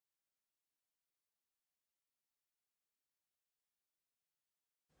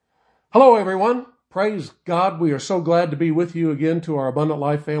Hello, everyone. Praise God. We are so glad to be with you again to our Abundant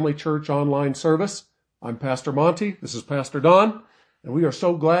Life Family Church online service. I'm Pastor Monty. This is Pastor Don, and we are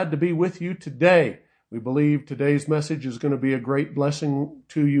so glad to be with you today. We believe today's message is going to be a great blessing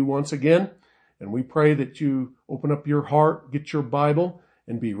to you once again, and we pray that you open up your heart, get your Bible,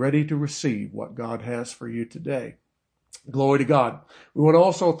 and be ready to receive what God has for you today. Glory to God. We want to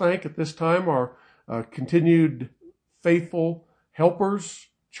also thank at this time our continued faithful helpers,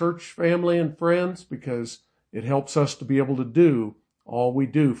 church family and friends, because it helps us to be able to do all we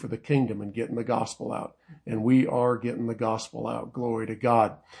do for the kingdom and getting the gospel out. And we are getting the gospel out. Glory to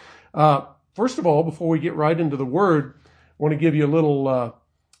God. First of all, before we get right into the word, I want to give you a little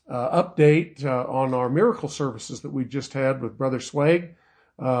update on our miracle services that we just had with Brother Swag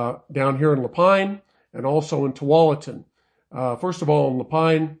down here in Lapine and also in Tualatin. First of all, in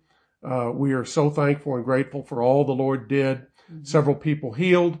Lapine, we are so thankful and grateful for all the Lord did. Several people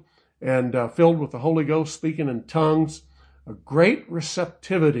healed and filled with the Holy Ghost, speaking in tongues. A great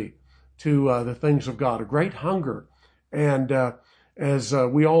receptivity to the things of God, a great hunger. And as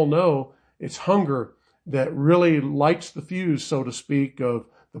we all know, it's hunger that really lights the fuse, so to speak, of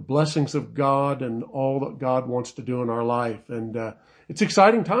the blessings of God and all that God wants to do in our life. And it's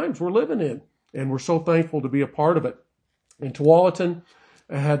exciting times we're living in, and we're so thankful to be a part of it. In Tualatin,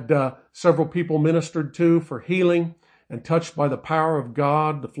 I had several people ministered to for healing and touched by the power of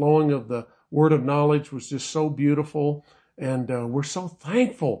God. The flowing of the word of knowledge was just so beautiful. And we're so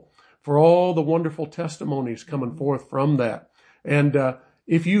thankful for all the wonderful testimonies coming forth from that. And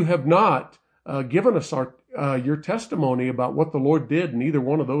if you have not given us your testimony about what the Lord did in either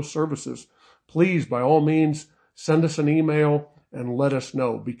one of those services, please, by all means, send us an email and let us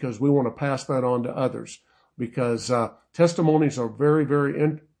know, because we want to pass that on to others. Because testimonies are very,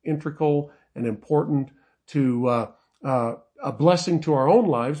 very integral and important to a blessing to our own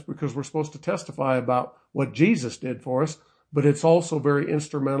lives, because we're supposed to testify about what Jesus did for us, but it's also very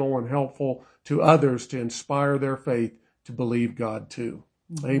instrumental and helpful to others to inspire their faith to believe God too.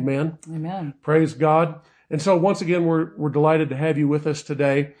 Mm-hmm. Amen. Amen. Praise God. And so once again, we're delighted to have you with us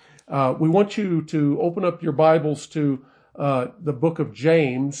today. We want you to open up your Bibles to the book of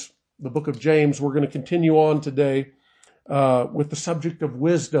James. The book of James. We're going to continue on today with the subject of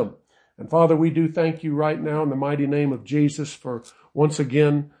wisdom. And Father, we do thank you right now in the mighty name of Jesus for once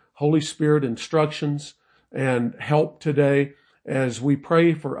again, Holy Spirit instructions and help today as we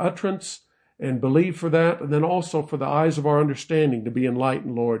pray for utterance and believe for that, and then also for the eyes of our understanding to be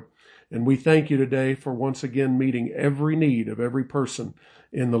enlightened, Lord. And we thank you today for once again meeting every need of every person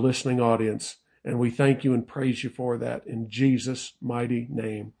in the listening audience. And we thank you and praise you for that in Jesus' mighty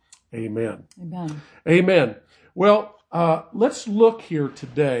name. Amen. Amen. Amen. Well, let's look here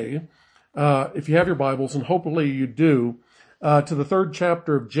today, if you have your Bibles, and hopefully you do, to the 3rd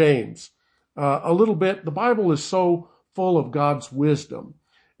chapter of James. A little bit, the Bible is so full of God's wisdom.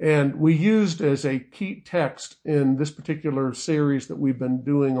 And we used as a key text in this particular series that we've been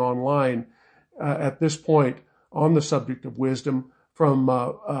doing online at this point on the subject of wisdom from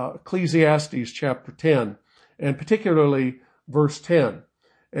Ecclesiastes chapter 10, and particularly verse 10.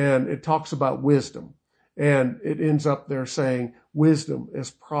 And it talks about wisdom. And it ends up there saying, wisdom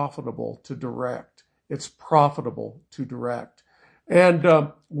is profitable to direct. It's profitable to direct.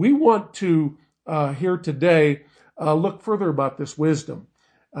 And we want to, here today, look further about this wisdom,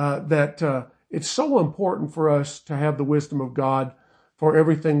 that it's so important for us to have the wisdom of God for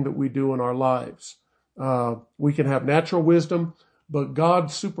everything that we do in our lives. We can have natural wisdom, but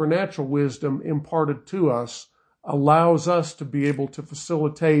God's supernatural wisdom imparted to us allows us to be able to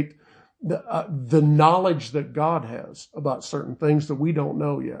facilitate the knowledge that God has about certain things that we don't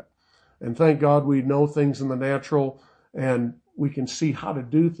know yet. And thank God we know things in the natural and we can see how to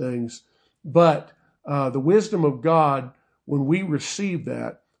do things. But the wisdom of God, when we receive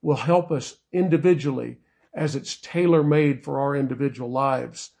that, will help us individually as it's tailor-made for our individual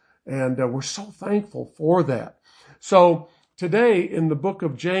lives. And we're so thankful for that. So today in the book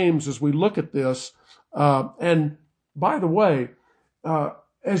of James, as we look at this, and by the way,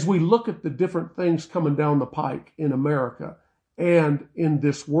 as we look at the different things coming down the pike in America and in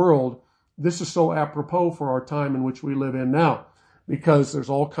this world, this is so apropos for our time in which we live in now, because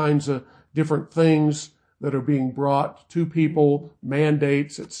there's all kinds of different things that are being brought to people,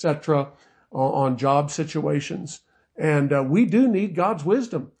 mandates, etc., on job situations. And we do need God's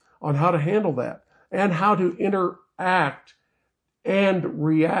wisdom on how to handle that and how to interact and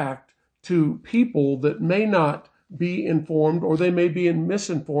react to people that may not be informed, or they may be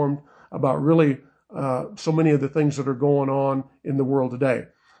misinformed about really so many of the things that are going on in the world today.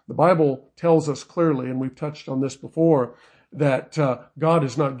 The Bible tells us clearly, and we've touched on this before, that God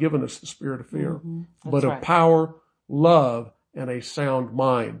has not given us the spirit of fear, but of right. power, love, and a sound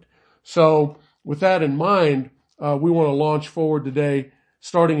mind. So with that in mind, we want to launch forward today,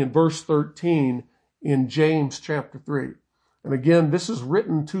 starting in verse 13 in James chapter 3. And again, this is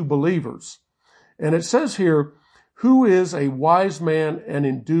written to believers. And it says here, "Who is a wise man and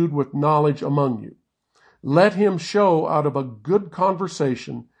endued with knowledge among you? Let him show out of a good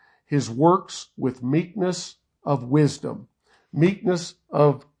conversation his works with meekness of wisdom." Meekness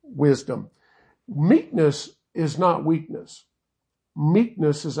of wisdom. Meekness is not weakness.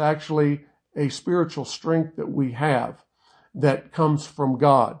 Meekness is actually a spiritual strength that we have that comes from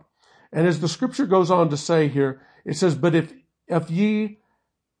God. And as the scripture goes on to say here, it says, "But if ye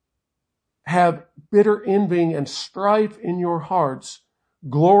have bitter envying and strife in your hearts,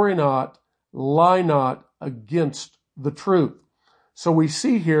 glory not, lie not against the truth." So we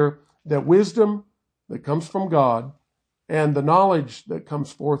see here that wisdom that comes from God and the knowledge that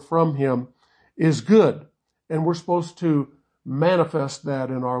comes forth from him is good. And we're supposed to manifest that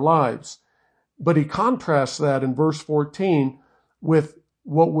in our lives. But he contrasts that in verse 14 with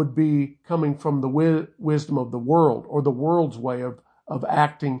what would be coming from the wisdom of the world, or the world's way of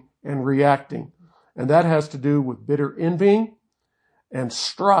acting and reacting. And that has to do with bitter envying and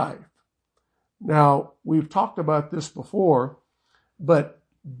strife. Now, we've talked about this before, but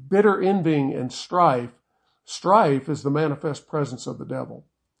bitter envying and strife is the manifest presence of the devil.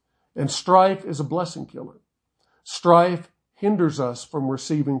 And strife is a blessing killer. Strife hinders us from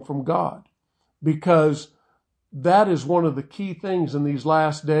receiving from God, because that is one of the key things in these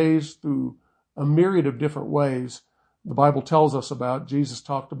last days through a myriad of different ways the Bible tells us about. Jesus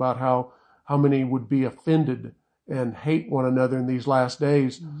talked about how many would be offended and hate one another in these last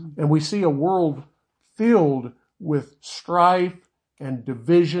days. And we see a world filled with strife and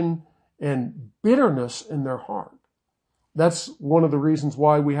division and bitterness in their heart. That's one of the reasons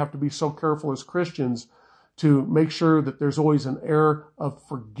why we have to be so careful as Christians to make sure that there's always an air of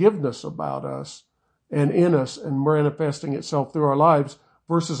forgiveness about us and in us and manifesting itself through our lives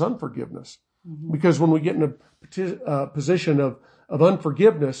versus unforgiveness. Because when we get in a position of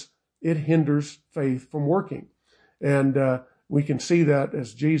unforgiveness, it hinders faith from working. And we can see that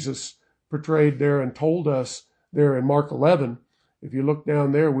as Jesus portrayed there and told us there in Mark 11. If you look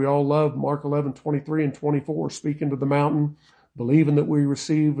down there, we all love Mark 11:23 and 24, speaking to the mountain, believing that we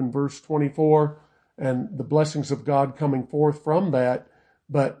receive in verse 24, and the blessings of God coming forth from that.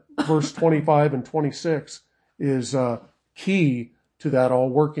 But verse 25 and 26 is key to that all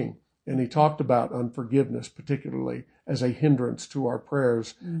working. And he talked about unforgiveness, particularly as a hindrance to our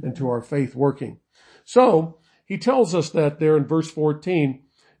prayers and to our faith working. So he tells us that there in verse 14,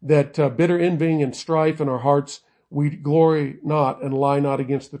 that bitter envying and strife in our hearts, we glory not and lie not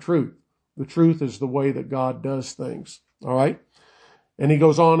against the truth. The truth is the way that God does things. All right. And he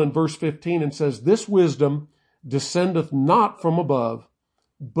goes on in verse 15 and says, "This wisdom descendeth not from above,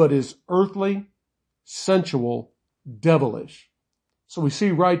 but is earthly, sensual, devilish." So we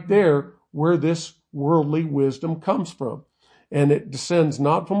see right there where this worldly wisdom comes from. And it descends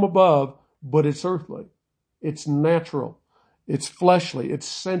not from above, but it's earthly. It's natural. It's fleshly. It's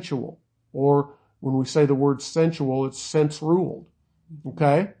sensual. Or when we say the word sensual, it's sense ruled.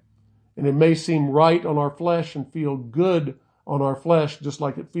 Okay? And it may seem right on our flesh and feel good on our flesh, just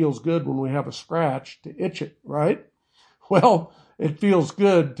like it feels good when we have a scratch to itch it, right? Well, it feels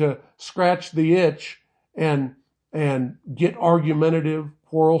good to scratch the itch and get argumentative,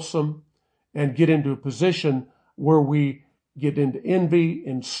 quarrelsome, and get into a position where we get into envy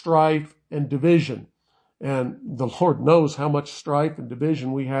and strife and division. And the Lord knows how much strife and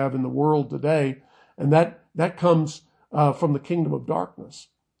division we have in the world today. And that comes from the kingdom of darkness.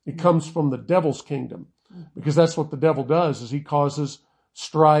 It comes from the devil's kingdom, because that's what the devil does, is he causes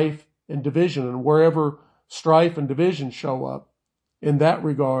strife and division. And wherever strife and division show up, in that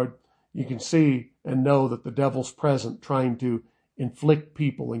regard, you can see and know that the devil's present, trying to inflict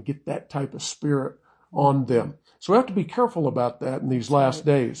people and get that type of spirit on them. So we have to be careful about that in these last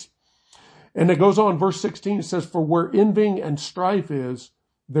days. And it goes on, verse 16, it says, "For where envying and strife is,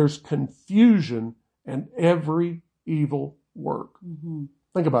 there's confusion and every evil work."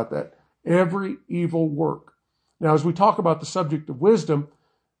 Think about that. Every evil work. Now, as we talk about the subject of wisdom,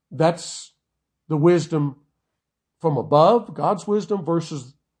 that's the wisdom from above, God's wisdom,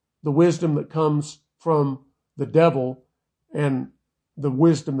 versus the wisdom that comes from the devil and the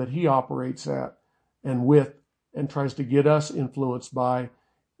wisdom that he operates at and with and tries to get us influenced by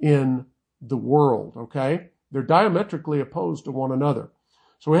in the world, okay? They're diametrically opposed to one another.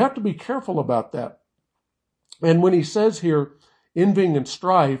 So we have to be careful about that. And when he says here, envying and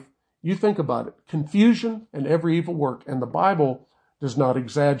strife, You think about it. Confusion and every evil work. And the Bible does not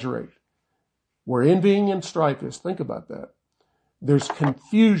exaggerate. Where envying and strife is, think about that. There's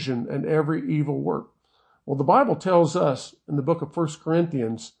confusion and every evil work. Well, the Bible tells us in the book of 1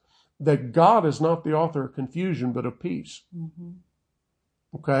 Corinthians that God is not the author of confusion, but of peace.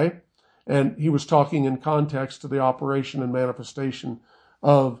 Mm-hmm. Okay? And he was talking in context to the operation and manifestation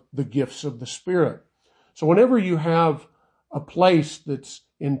of the gifts of the Spirit. So whenever you have a place that's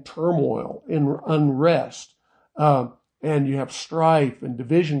in turmoil, in unrest, and you have strife and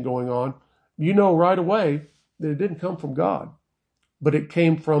division going on, you know right away that it didn't come from God, but it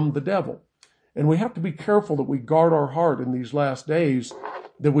came from the devil. And we have to be careful that we guard our heart in these last days,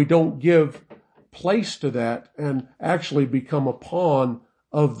 that we don't give place to that and actually become a pawn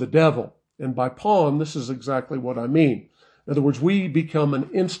of the devil. And by pawn, this is exactly what I mean. In other words, we become an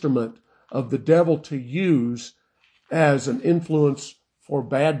instrument of the devil to use as an influence for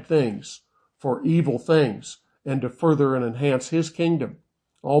bad things, for evil things, and to further and enhance his kingdom.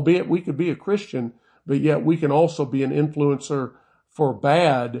 Albeit we could be a Christian, but yet we can also be an influencer for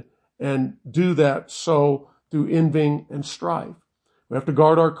bad and do that so through envying and strife. We have to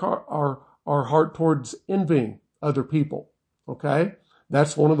guard our heart towards envying other people, okay?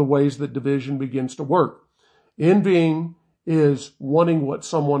 That's one of the ways that division begins to work. Envying is wanting what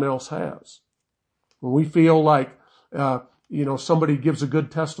someone else has. When we feel like, somebody gives a good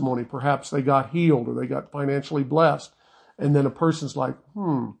testimony, perhaps they got healed or they got financially blessed, and then a person's like,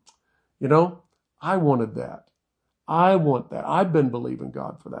 I wanted that. I want that. I've been believing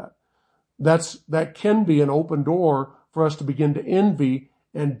God for that. That can be an open door for us to begin to envy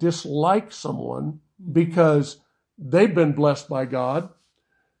and dislike someone because they've been blessed by God,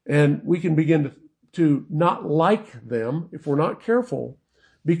 and we can begin to not like them if we're not careful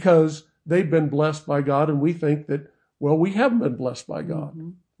because they've been blessed by God and we think that, well, we haven't been blessed by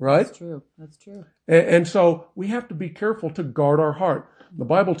God, right? That's true. That's true. And so we have to be careful to guard our heart. The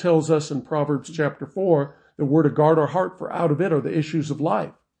Bible tells us in Proverbs chapter 4 that we're to guard our heart, for out of it are the issues of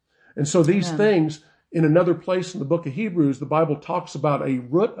life. And so these things, in another place in the book of Hebrews, the Bible talks about a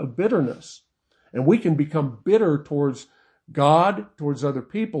root of bitterness. And we can become bitter towards God, towards other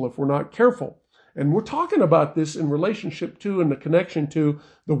people if we're not careful. And we're talking about this in relationship to and the connection to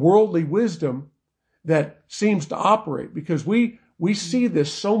the worldly wisdom that seems to operate, because we see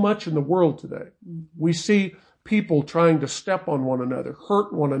this so much in the world today. We see people trying to step on one another,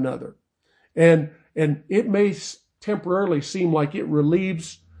 hurt one another. And it may temporarily seem like it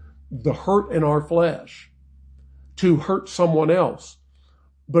relieves the hurt in our flesh to hurt someone else.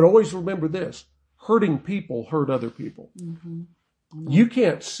 But always remember this, hurting people hurt other people. Mm-hmm. Mm-hmm. You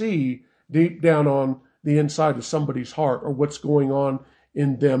can't see deep down on the inside of somebody's heart or what's going on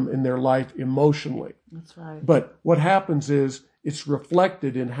in them, in their life emotionally. That's right. But what happens is it's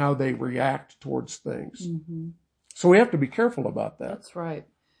reflected in how they react towards things. Mm-hmm. So we have to be careful about that. That's right.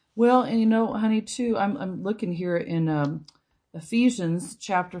 Well, and honey, too, I'm looking here in Ephesians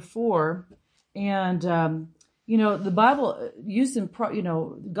chapter 4, and the Bible using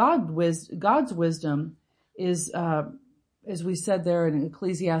God's wisdom is, as we said there in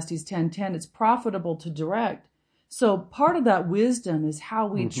Ecclesiastes 10:10, it's profitable to direct. So part of that wisdom is how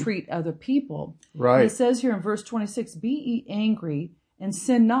we treat other people. Right. And it says here in verse 26, "Be ye angry and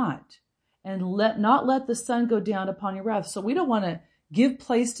sin not, and not let the sun go down upon your wrath." So we don't want to give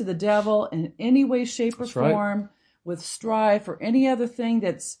place to the devil in any way, shape, or form with strife or any other thing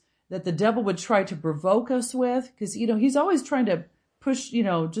that the devil would try to provoke us with, because he's always trying to push,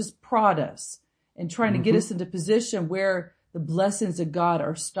 just prod us and trying to get us into position where the blessings of God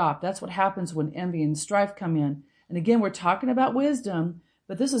are stopped. That's what happens when envy and strife come in. And again, we're talking about wisdom,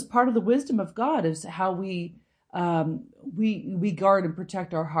 but this is part of the wisdom of God, is how we guard and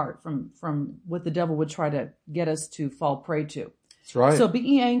protect our heart from what the devil would try to get us to fall prey to. That's right. So be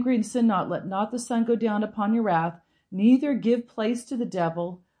ye angry and sin not. Let not the sun go down upon your wrath. Neither give place to the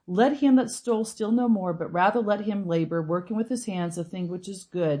devil. Let him that stole steal no more, but rather let him labor, working with his hands the thing which is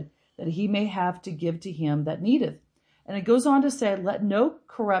good, that he may have to give to him that needeth. And it goes on to say, let no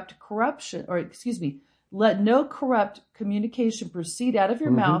corrupt communication proceed out of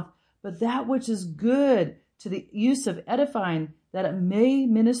your mouth, but that which is good to the use of edifying, that it may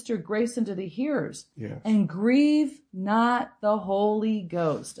minister grace unto the hearers. Yes. And grieve not the Holy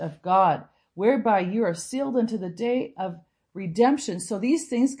Ghost of God, whereby you are sealed unto the day of redemption. So these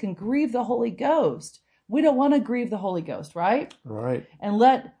things can grieve the Holy Ghost. We don't want to grieve the Holy Ghost, right? Right. And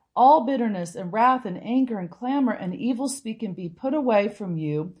let all bitterness and wrath and anger and clamor and evil speaking be put away from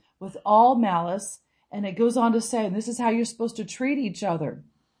you with all malice. And it goes on to say, and this is how you're supposed to treat each other.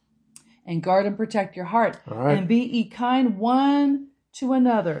 And guard and protect your heart. Right. And be ye kind one to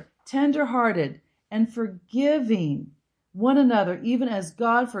another, tender-hearted, and forgiving one another, even as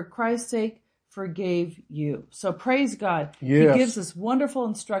God, for Christ's sake, forgave you. So praise God. Yes. He gives us wonderful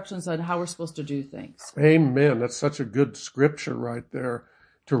instructions on how we're supposed to do things. Amen. That's such a good scripture right there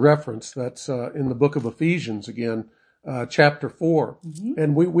to reference. That's in the book of Ephesians again, chapter 4. Mm-hmm.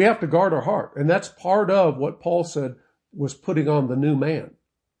 And we have to guard our heart. And that's part of what Paul said was putting on the new man,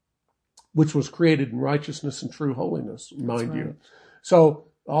 which was created in righteousness and true holiness, mind you. So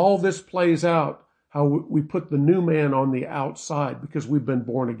all this plays out how we put the new man on the outside because we've been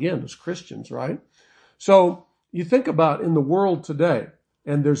born again as Christians, right? So you think about in the world today,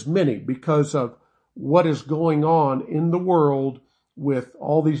 and there's many because of what is going on in the world with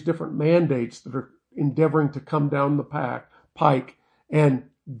all these different mandates that are endeavoring to come down the pike and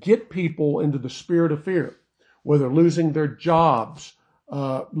get people into the spirit of fear, whether losing their jobs,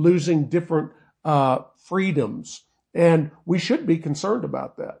 losing different freedoms. And we should be concerned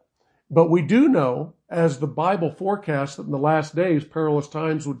about that. But we do know, as the Bible forecasts, that in the last days, perilous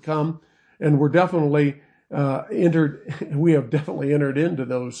times would come, and we have definitely entered into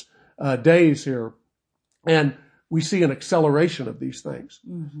those days here. And we see an acceleration of these things.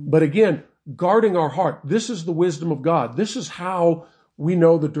 Mm-hmm. But again, guarding our heart, this is the wisdom of God. This is how we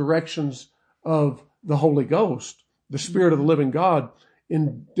know the directions of the Holy Ghost, the Spirit of the living God,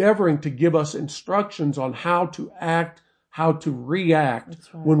 endeavoring to give us instructions on how to act, how to react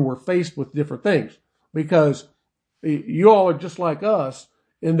when we're faced with different things. Because you all are just like us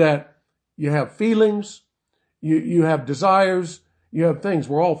in that you have feelings, you have desires, you have things.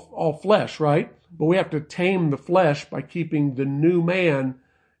 We're all flesh, right? But we have to tame the flesh by keeping the new man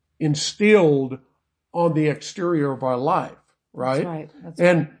instilled on the exterior of our life, right? That's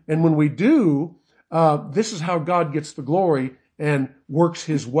right. And when we do, this is how God gets the glory and works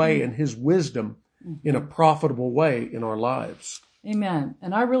his way and his wisdom in a profitable way in our lives. Amen.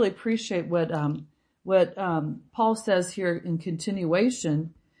 And I really appreciate what Paul says here in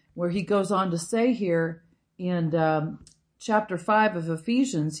continuation, where he goes on to say here in chapter 5 of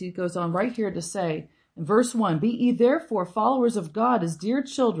Ephesians, he goes on right here to say in verse 1, "Be ye therefore followers of God as dear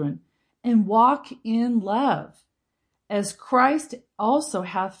children, and walk in love, as Christ also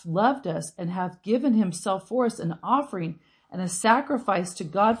hath loved us, and hath given himself for us an offering and a sacrifice to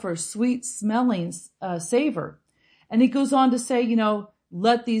God for a sweet smelling savor." And he goes on to say,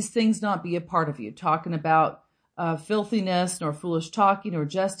 let these things not be a part of you, talking about filthiness, nor foolish talking, or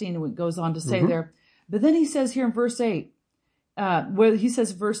jesting, and it goes on to say there. But then he says here in verse 8, where he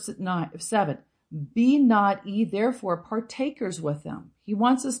says verse 7, "Be not ye therefore partakers with them." He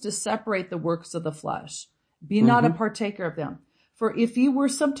wants us to separate the works of the flesh. Be not a partaker of them. "For if ye were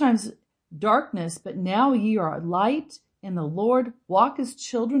sometimes darkness, but now ye are light in the Lord, walk as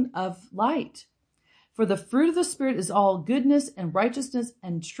children of light. For the fruit of the Spirit is all goodness and righteousness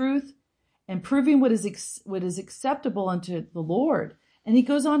and truth, and proving what is acceptable unto the Lord." And he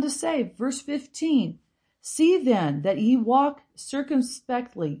goes on to say, verse 15, "See then that ye walk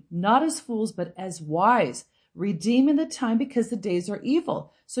circumspectly, not as fools, but as wise, redeeming the time, because the days are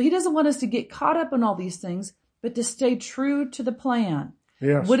evil." So he doesn't want us to get caught up in all these things, but to stay true to the plan.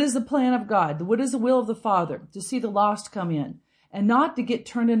 Yes. What is the plan of God? What is the will of the Father? To see the lost come in, and not to get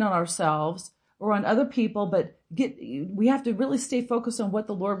turned in on ourselves or on other people, but we have to really stay focused on what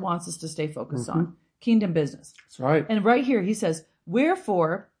the Lord wants us to stay focused on. Kingdom business. That's right. And right here he says,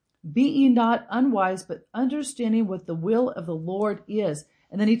 "Wherefore be ye not unwise, but understanding what the will of the Lord is."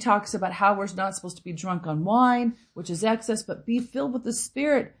 And then he talks about how we're not supposed to be drunk on wine, which is excess, but be filled with the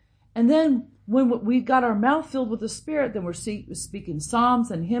Spirit. And then when we got our mouth filled with the Spirit, then we're speaking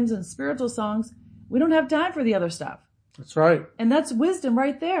psalms and hymns and spiritual songs. We don't have time for the other stuff. That's right. And that's wisdom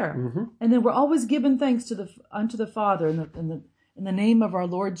right there. And then we're always giving thanks unto the Father in the name of our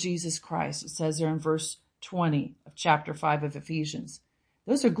Lord Jesus Christ. It says there in verse 20 of chapter 5 of Ephesians.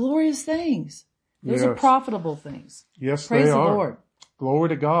 Those are glorious things. Those are profitable things. Yes, Praise they are. the Lord. Glory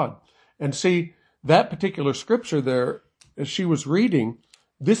to God. And see, that particular scripture there, as she was reading,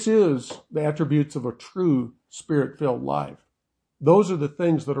 this is the attributes of a true Spirit-filled life. Those are the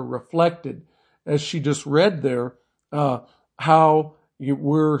things that are reflected, as she just read there, how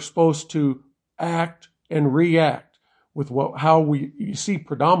we're supposed to act and react with how you see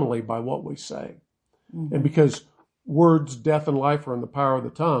predominantly by what we say. And because words, death and life are in the power of the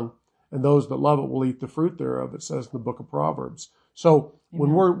tongue, and those that love it will eat the fruit thereof, it says in the book of Proverbs. So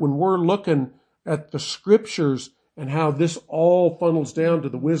when we're looking at the scriptures and how this all funnels down to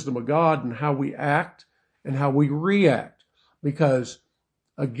the wisdom of God and how we act and how we react, because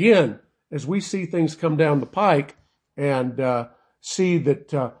again, as we see things come down the pike and see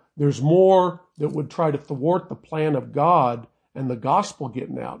that there's more that would try to thwart the plan of God and the gospel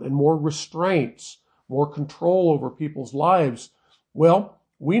getting out and more restraints, more control over people's lives. Well,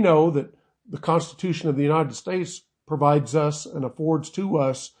 we know that the Constitution of the United States provides us and affords to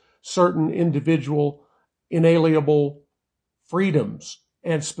us certain individual, inalienable freedoms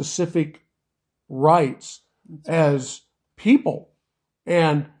and specific rights as people.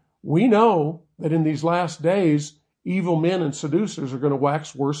 And we know that in these last days, evil men and seducers are going to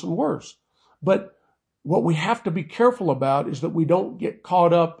wax worse and worse. But what we have to be careful about is that we don't get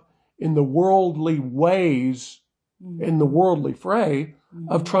caught up in the worldly ways, in the worldly fray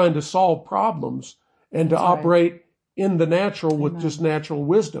of trying to solve problems and to operate in the natural with just natural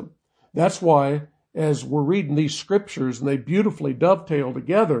wisdom. That's why, as we're reading these scriptures, and they beautifully dovetail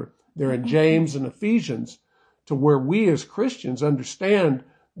together, they're in James and Ephesians, to where we as Christians understand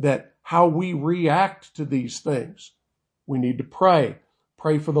that how we react to these things. We need to pray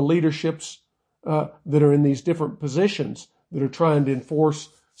for the leaderships that are in these different positions that are trying to enforce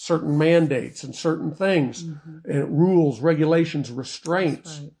certain mandates and certain things, and rules, regulations,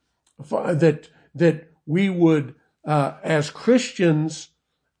 restraints, that we would, as Christians,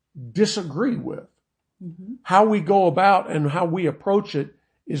 disagree with. How we go about and how we approach it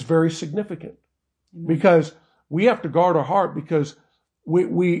is very significant, because we have to guard our heart, because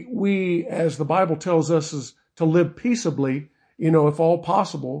we, as the Bible tells us, is to live peaceably, if all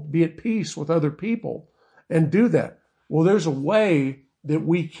possible, be at peace with other people and do that. Well, there's a way that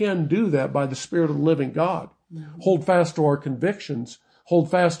we can do that by the Spirit of the living God. Hold fast to our convictions, hold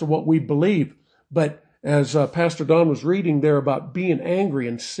fast to what we believe. But as Pastor Don was reading there about being angry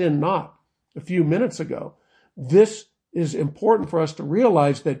and sin not a few minutes ago, this is important for us to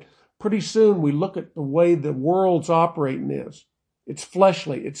realize that pretty soon we look at the way the world's operating is. It's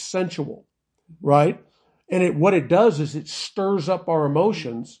fleshly, it's sensual, right? And what it does is it stirs up our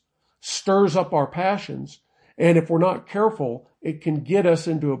emotions, stirs up our passions. And if we're not careful, it can get us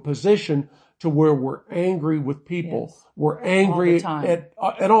into a position to where we're angry with people. Yes. We're angry at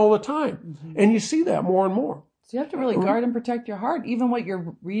all the time. And you see that more and more. So you have to really guard and protect your heart, even what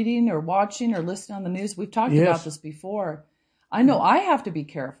you're reading or watching or listening on the news. We've talked about this before. I know I have to be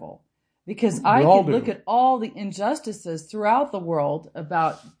careful, because I can look at all the injustices throughout the world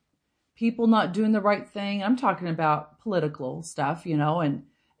about people not doing the right thing. I'm talking about political stuff, and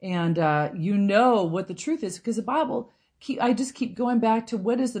what the truth is, because the Bible, I just keep going back to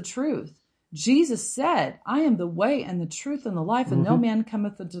what is the truth. Jesus said, I am the way and the truth and the life, and no man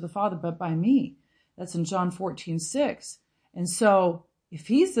cometh unto the Father but by me. That's in John 14:6. And so if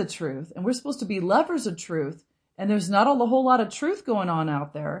he's the truth, and we're supposed to be lovers of truth, and there's not a whole lot of truth going on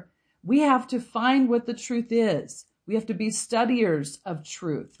out there, we have to find what the truth is. We have to be studiers of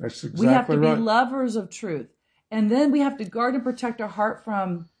truth. That's exactly we have to right. be lovers of truth. And then we have to guard and protect our heart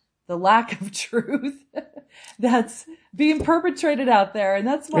from the lack of truth that's being perpetrated out there. And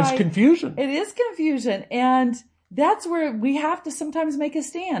that's why it's confusion. It is confusion. And that's where we have to sometimes make a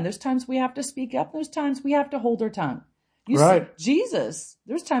stand. There's times we have to speak up. There's times we have to hold our tongue. You see, Jesus,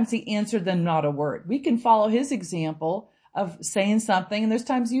 there's times he answered them not a word. We can follow his example of saying something, and there's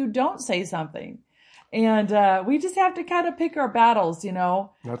times you don't say something. And we just have to kind of pick our battles,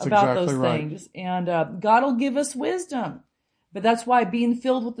 about exactly those things. And God will give us wisdom. But that's why being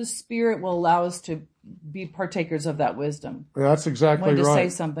filled with the Spirit will allow us to be partakers of that wisdom. Yeah, that's exactly right. When to say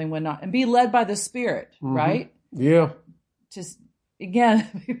something, when not. And be led by the Spirit, right? Yeah. Just,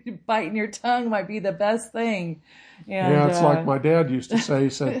 again, biting your tongue might be the best thing. And, it's like my dad used to say. He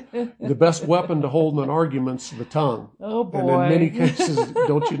said, the best weapon to hold in an argument's the tongue. Oh, boy. And in many cases,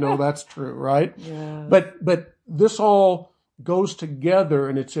 don't you know that's true, right? Yeah. But this all goes together,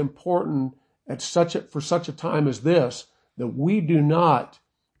 and it's important for such a time as this, that we do not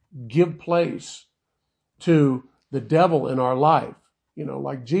give place to the devil in our life.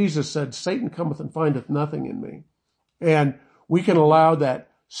 Like Jesus said, Satan cometh and findeth nothing in me. And we can allow that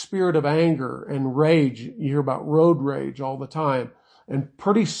spirit of anger and rage. You hear about road rage all the time. And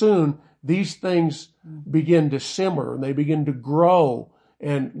pretty soon, these things begin to simmer and they begin to grow,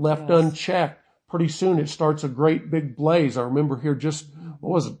 and left unchecked, pretty soon it starts a great big blaze. I remember here just,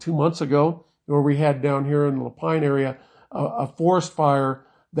 2 months ago, where we had down here in the Lapine area, a forest fire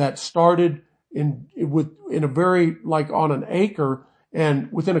that started in a very, on an acre,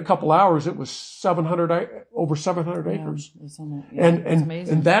 and within a couple hours it was over 700 acres.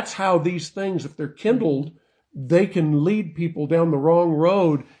 And that's how these things, if they're kindled, they can lead people down the wrong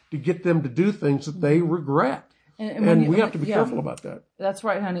road to get them to do things that they regret. And we have to be careful about that. That's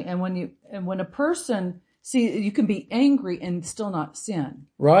right, honey. And when a person, see, you can be angry and still not sin.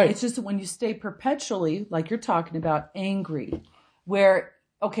 Right. It's just that when you stay perpetually, like you're talking about, angry, where,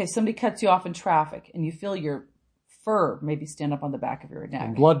 somebody cuts you off in traffic and you feel your fur maybe stand up on the back of your neck.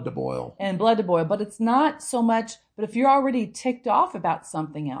 And blood to boil. And blood to boil. But it's not so much, but if you're already ticked off about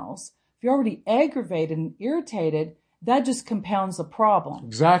something else, if you're already aggravated and irritated, that just compounds the problem.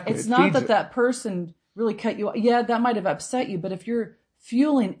 Exactly. It's not that person really cut you off. Yeah, that might have upset you, but if you're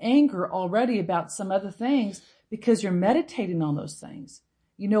fueling anger already about some other things because you're meditating on those things,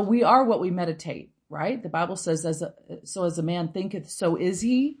 we are what we meditate, right? The Bible says, as a man thinketh, so is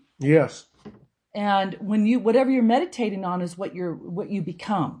he. Yes. And whatever you're meditating on is what you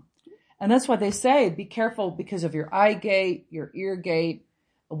become. And that's why they say, be careful because of your eye gate, your ear gate,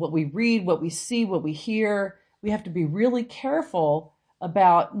 what we read, what we see, what we hear. We have to be really careful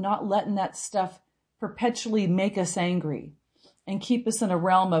about not letting that stuff perpetually make us angry and keep us in a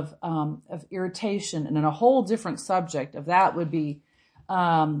realm of irritation. And in a whole different subject of that would be,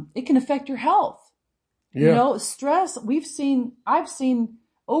 it can affect your health. Yeah. Stress, I've seen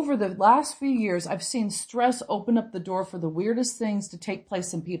over the last few years, I've seen stress open up the door for the weirdest things to take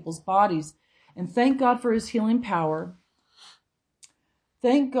place in people's bodies. And thank God for his healing power.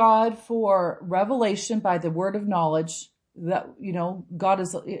 Thank God for revelation by the word of knowledge that, God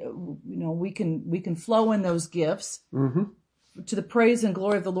is, we can flow in those gifts to the praise and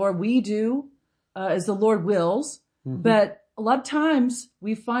glory of the Lord. We do as the Lord wills. But a lot of times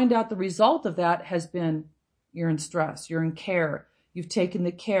we find out the result of that has been you're in stress, you're in care, you've taken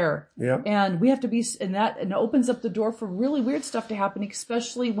the care. Yeah. And we have to be in that, and it opens up the door for really weird stuff to happen,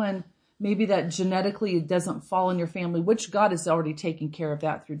 especially when maybe that genetically it doesn't fall in your family, which God has already taken care of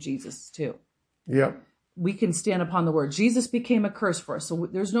that through Jesus too. Yeah. We can stand upon the word. Jesus became a curse for us. So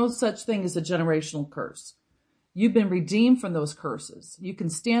there's no such thing as a generational curse. You've been redeemed from those curses. You can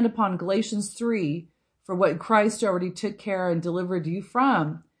stand upon Galatians 3 for what Christ already took care and delivered you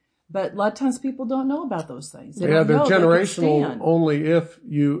from. But a lot of times people don't know about those things. They're generational only if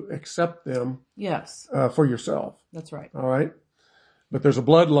you accept them. Yes. For yourself. That's right. All right. But there's a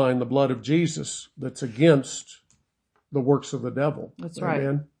bloodline, the blood of Jesus, that's against the works of the devil. That's Amen?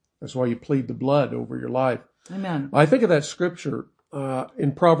 right. That's why you plead the blood over your life. Amen. I think of that scripture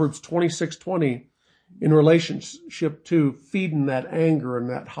in Proverbs 26:20 in relationship to feeding that anger and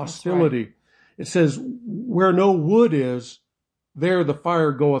that hostility. Right. It says, where no wood is, there the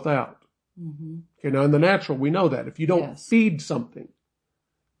fire goeth out. Okay, now in the natural, we know that. If you don't feed something,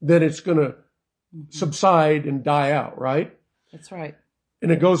 then it's going to subside and die out, right? That's right.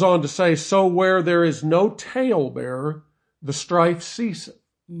 And it goes on to say, so where there is no talebearer, the strife ceaseth.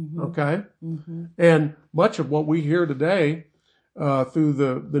 Okay? And much of what we hear today through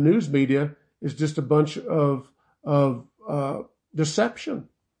the news media is just a bunch of deception.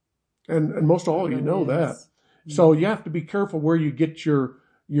 And most all you know that. So you have to be careful where you get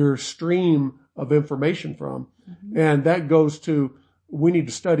your stream of information from. And that goes to, we need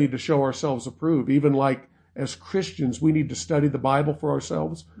to study to show ourselves approved. Even like as Christians, we need to study the Bible for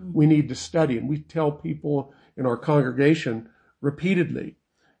ourselves. We need to study. And we tell people in our congregation repeatedly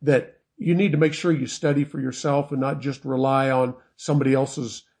that you need to make sure you study for yourself and not just rely on somebody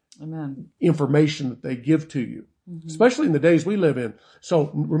else's information that they give to you, especially in the days we live in. So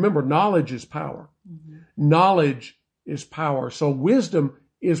remember, knowledge is power. Knowledge is power. So wisdom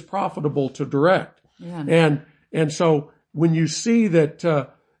is profitable to direct. And so when you see that,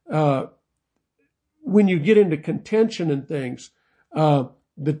 when you get into contention and things,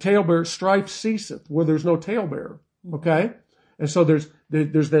 the talebearer strife ceaseth where there's no talebearer. Okay. And so there's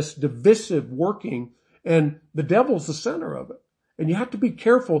this divisive working, and the devil's the center of it. And you have to be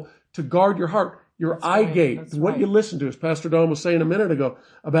careful to guard your heart, your eye gate, what you listen to, as Pastor Don was saying a minute ago,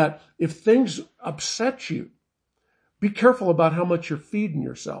 about if things upset you, be careful about how much you're feeding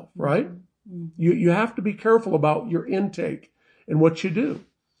yourself, right? You have to be careful about your intake and what you do.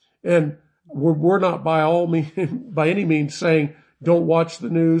 And we're not by any means saying don't watch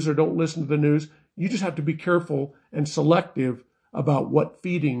the news or don't listen to the news. You just have to be careful and selective about what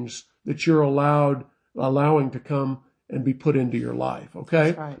feedings that you're allowing to come and be put into your life,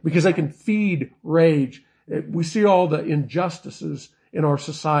 okay? Because they can feed rage. We see all the injustices in our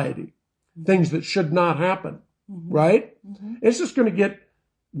society, things that should not happen, right? It's just going to get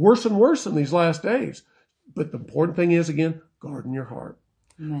worse and worse in these last days. But the important thing is, again, guarding your heart.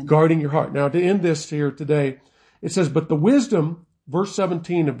 Guarding your heart. Now, to end this here today, it says, but the wisdom, verse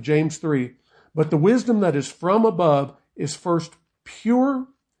 17 of James 3, but the wisdom that is from above is first pure,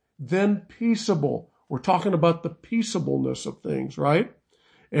 then peaceable. We're talking about the peaceableness of things, right?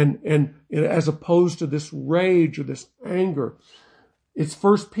 And as opposed to this rage or this anger. It's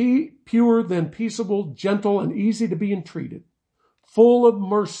first pure, then peaceable, gentle, and easy to be entreated, full of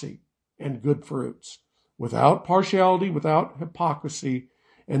mercy and good fruits, without partiality, without hypocrisy,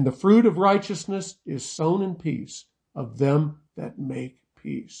 and the fruit of righteousness is sown in peace of them that make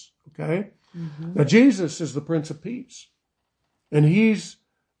peace. Okay? Now, Jesus is the Prince of Peace. And he's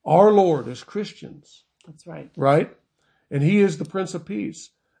our Lord as Christians. That's right. Right? And he is the Prince of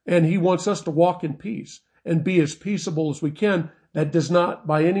Peace. And he wants us to walk in peace and be as peaceable as we can. That does not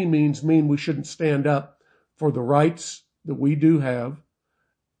by any means mean we shouldn't stand up for the rights that we do have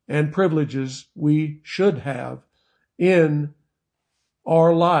and privileges we should have in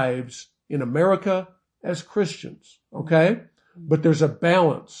our lives in America as Christians. Okay? But there's a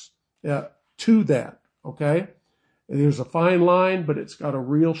balance to that. Okay? There's a fine line, but it's got a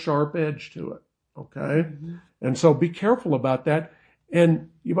real sharp edge to it. Okay? And so be careful about that. And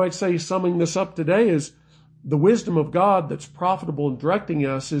you might say, summing this up today, is the wisdom of God that's profitable in directing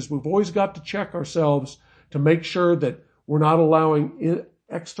us is we've always got to check ourselves to make sure that we're not allowing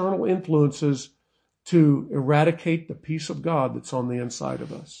external influences to eradicate the peace of God that's on the inside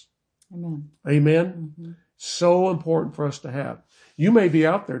of us. Amen. Amen? So important for us to have. You may be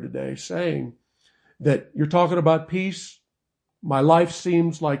out there today saying that you're talking about peace. My life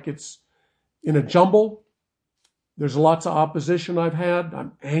seems like it's in a jumble. There's lots of opposition I've had.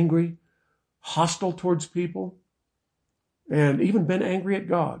 I'm angry, hostile towards people, and even been angry at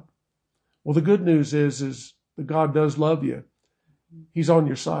God. Well, the good news is that God does love you. He's on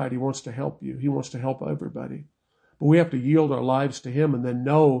your side. He wants to help you. He wants to help everybody. But we have to yield our lives to him and then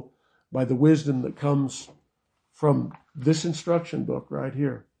know by the wisdom that comes from this instruction book right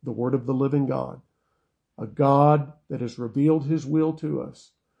here, the Word of the living God, a God that has revealed his will to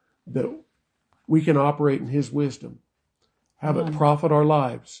us, that we can operate in his wisdom, have it profit our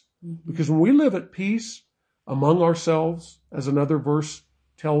lives. Because when we live at peace among ourselves, as another verse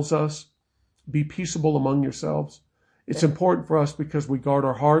tells us, be peaceable among yourselves. It's important for us because we guard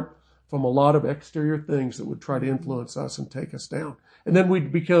our heart from a lot of exterior things that would try to influence us and take us down. And then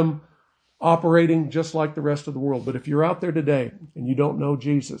we'd become operating just like the rest of the world. But if you're out there today and you don't know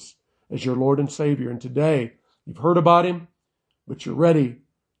Jesus as your Lord and Savior, and today you've heard about him, but you're ready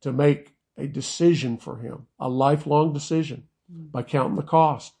to make a decision for him, a lifelong decision by counting the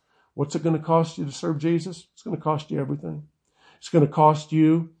cost. What's it going to cost you to serve Jesus? It's going to cost you everything. It's going to cost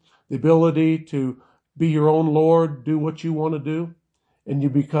you the ability to be your own Lord, do what you want to do, and you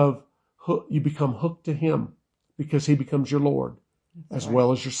become hooked to him because he becomes your Lord as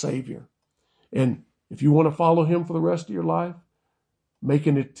well as your Savior. And if you want to follow him for the rest of your life,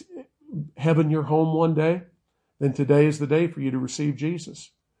 making it heaven your home one day, then today is the day for you to receive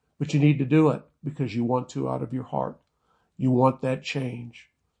Jesus. But you need to do it because you want to out of your heart. You want that change.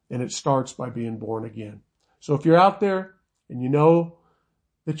 And it starts by being born again. So if you're out there and you know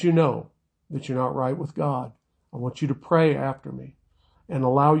that you're not right with God, I want you to pray after me and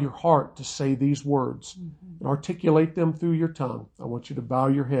allow your heart to say these words and articulate them through your tongue. I want you to bow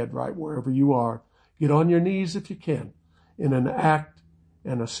your head right wherever you are. Get on your knees if you can in an act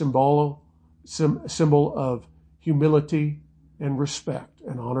and a symbol of humility and respect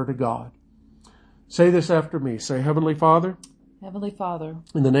and honor to God. Say this after me. Say, Heavenly Father. Heavenly Father.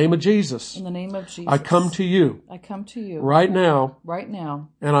 In the name of Jesus. In the name of Jesus. I come to you. I come to you. Right now. Right now.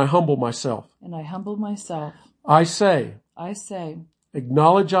 And I humble myself. And I humble myself. I say.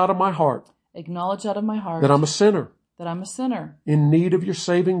 Acknowledge out of my heart. Acknowledge out of my heart. That I'm a sinner. That I'm a sinner. In need of your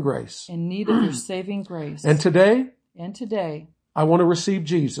saving grace. In need of your saving grace. And today. I want to receive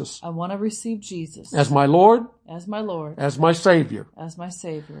Jesus. I want to receive Jesus. As my Lord. As my Lord. As my Savior. As my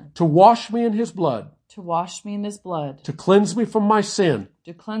Savior. To wash me in his blood. To wash me in his blood. To cleanse me from my sin.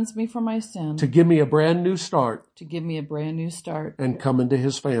 To cleanse me from my sin. To give me a brand new start. To give me a brand new start. And come into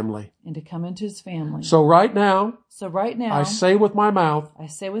his family. And to come into his family. So right now. I say with my mouth.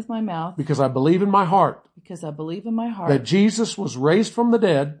 Because I believe in my heart. That Jesus was raised from the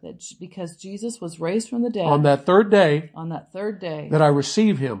dead. Because Jesus was raised from the dead. On that third day. That I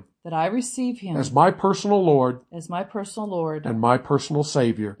receive him. As my personal Lord. As my personal Lord. And my personal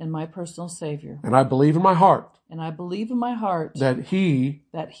Savior. And my personal Savior. And I believe in my heart. That he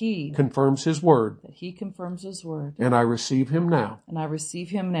confirms his word. And I receive him now.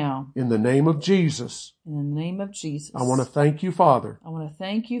 In the name of Jesus. I want to thank you, Father.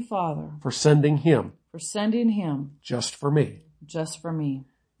 For sending him. Just for me.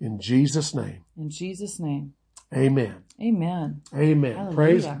 In Jesus' name. Amen. Amen. Hallelujah.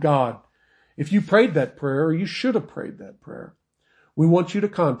 Praise God. If you prayed that prayer, or you should have prayed that prayer, we want you to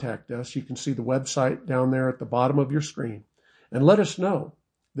contact us. You can see the website down there at the bottom of your screen. And let us know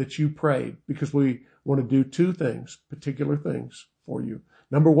that you prayed, because we want to do two things, particular things for you.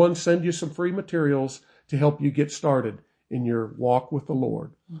 Number one, send you some free materials to help you get started in your walk with the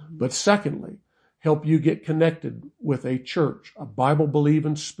Lord. But secondly, help you get connected with a church, a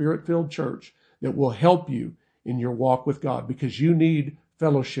Bible-believing, Spirit-filled church that will help you in your walk with God, because you need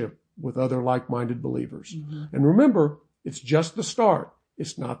fellowship with other like-minded believers. And remember, it's just the start.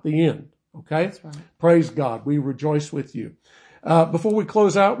 It's not the end. Okay? That's right. Praise God. We rejoice with you. Before we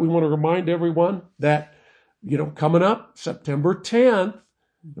close out, we want to remind everyone that, coming up September 10th,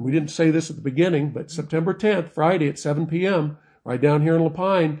 and we didn't say this at the beginning, but September 10th, Friday at 7 p.m., right down here in La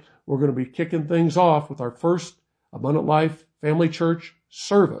Pine, we're going to be kicking things off with our first Abundant Life Family Church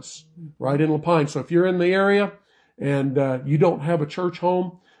service right in La Pine. So if you're in the area and you don't have a church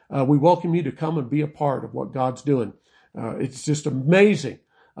home, we welcome you to come and be a part of what God's doing. It's just amazing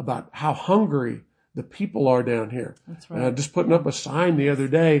about how hungry the people are down here. That's right. Just putting up a sign the other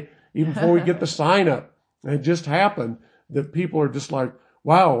day, even before we get the sign up, and it just happened that people are just like,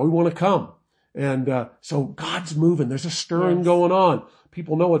 wow, we want to come. And so God's moving. There's a stirring going on.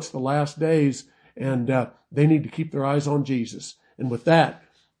 People know it's the last days, and they need to keep their eyes on Jesus. And with that,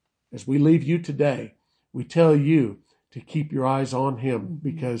 as we leave you today, we tell you to keep your eyes on Him,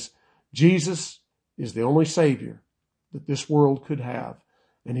 because Jesus is the only Savior that this world could have.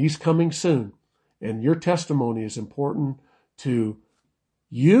 And He's coming soon. And your testimony is important to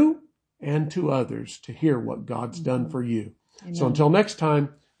you and to others to hear what God's done for you. Amen. So until next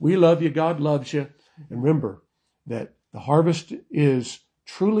time, we love you. God loves you. And remember that the harvest is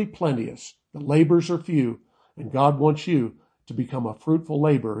truly plenteous. The labors are few. And God wants you to become a fruitful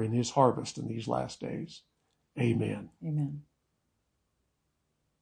laborer in His harvest in these last days. Amen. Amen.